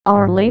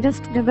Our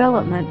latest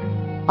development,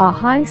 a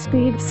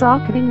high-speed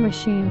socketing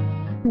machine,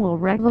 will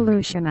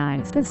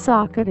revolutionize the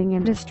socketing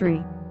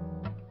industry.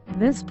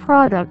 This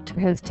product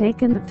has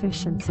taken the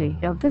efficiency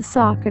of the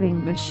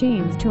socketing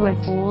machines to a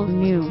whole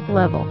new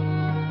level.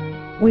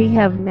 We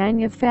have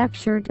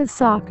manufactured a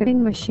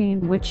socketing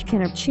machine which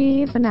can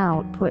achieve an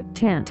output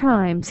 10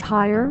 times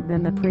higher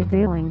than the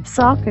prevailing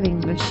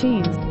socketing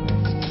machines.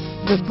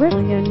 The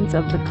brilliance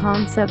of the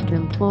concept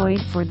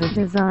employed for the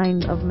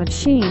design of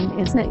machine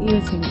is that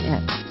using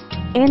it,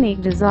 any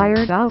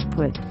desired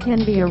output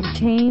can be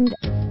obtained.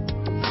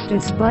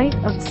 Despite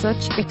of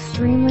such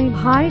extremely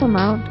high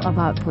amount of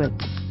output,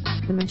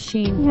 the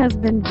machine has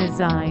been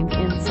designed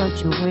in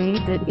such a way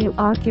that it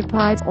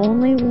occupies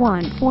only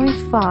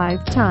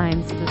 1.5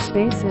 times the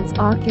spaces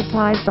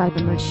occupied by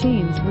the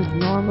machines with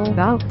normal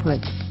output.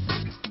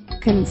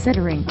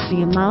 Considering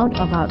the amount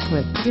of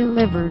output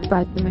delivered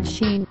by the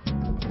machine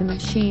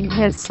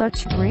has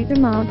such great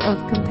amount of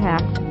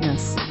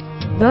compactness.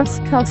 Thus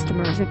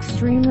customers'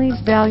 extremely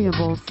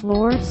valuable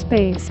floor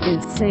space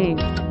is saved.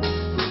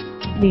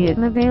 The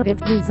innovative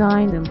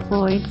design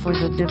employed for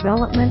the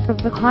development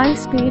of the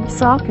high-speed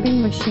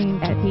socketing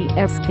machine at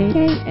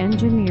ESKAY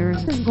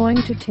engineers is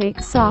going to take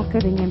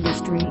socketing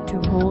industry to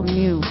a whole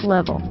new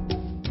level.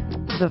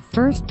 The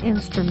first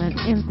instrument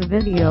in the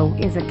video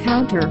is a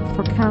counter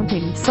for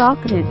counting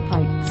socketed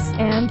pipes,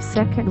 and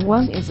second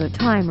one is a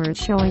timer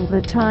showing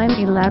the time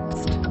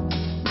elapsed.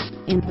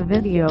 In the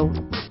video,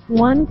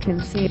 one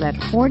can see that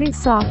 40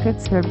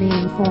 sockets are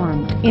being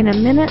formed in a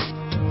minute.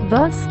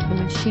 Thus, the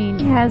machine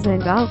has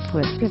an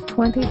output of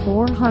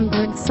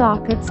 2400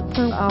 sockets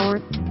per hour.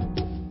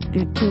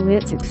 Due to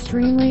its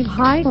extremely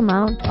high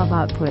amount of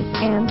output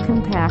and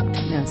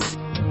compactness,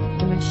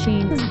 the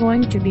machine is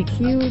going to be a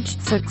huge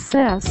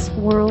success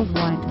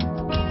worldwide.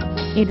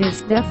 It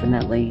is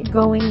definitely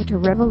going to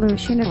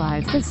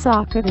revolutionize the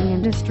socketing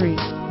industry.